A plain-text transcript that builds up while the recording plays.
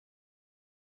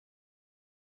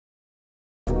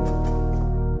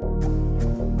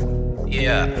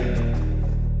Yeah.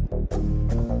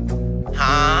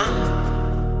 Huh?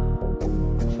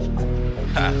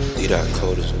 D-Dot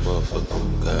cold as a motherfucker, oh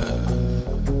God.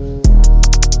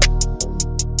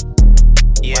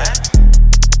 Yeah.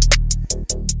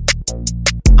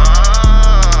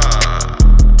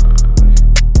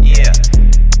 Yeah.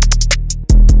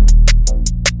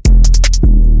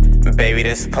 Baby,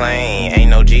 this plane ain't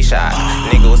no G-shot.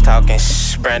 Nigga was talking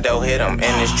shh, Brando hit him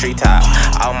in this treetop.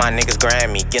 All my niggas grab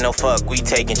me, get no fuck, we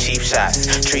taking cheap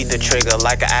shots. Treat the trigger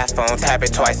like an iPhone, tap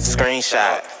it twice to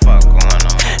screenshot. Fuck going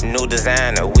on? New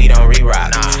designer, we don't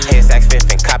re-rock. Head sacks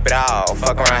fifth and cop it all,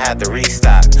 fuck around, have to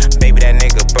restock. Baby, that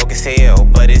nigga broke his hell,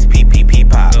 but it's PPP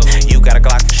pop. You got a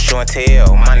Glock for show and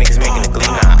tell, my niggas making a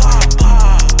glee knot.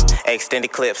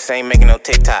 Extended clips, ain't making no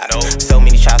TikTok. So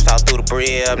many chops out through the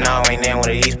brib, now I ain't in one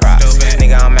of these props.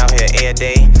 Nigga, I'm out here every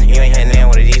day, you ain't hitting in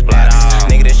one of these blocks.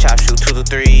 Nigga, this chop shoot 2 to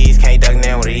 3s, can't duck in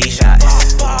one of these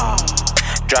shots.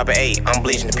 Drop an 8, I'm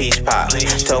bleaching the peach pop.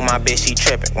 Told my bitch she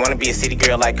trippin', wanna be a city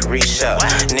girl like Carisha.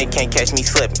 Nigga can't catch me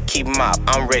slippin', keep 'em up,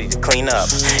 I'm ready to clean up.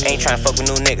 Ain't tryna fuck with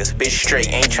new niggas, bitch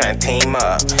straight, ain't tryna team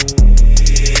up.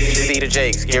 See the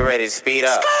Jakes, get ready to speed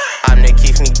up. I'm Nick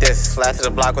Keith, sneak this, slide to the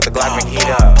block with the Glock, make it heat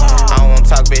up. I don't wanna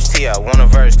talk, bitch, tee up, want a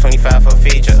verse, 25 for a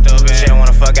feature. She don't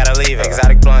wanna fuck, gotta leave it,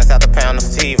 exotic blunts out the pound of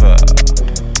sativa.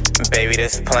 Baby,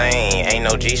 this plane ain't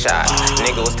no G-shot.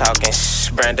 Nigga was talking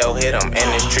shh, Brando hit him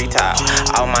in this treetop.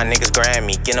 All my niggas grab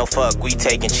me, get no fuck, we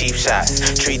taking cheap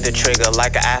shots. Treat the trigger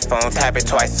like an iPhone, tap it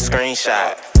twice to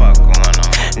screenshot. Fuck going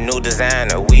on? New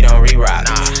designer, we don't re-rock.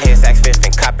 Head sacks fifth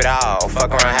and cop it all, fuck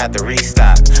around, have to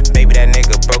restock. Baby, that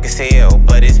nigga broke his hell,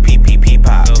 but it's PPP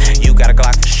pop. You got a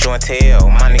Glock for show and tell,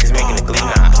 my niggas making a glee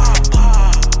knot.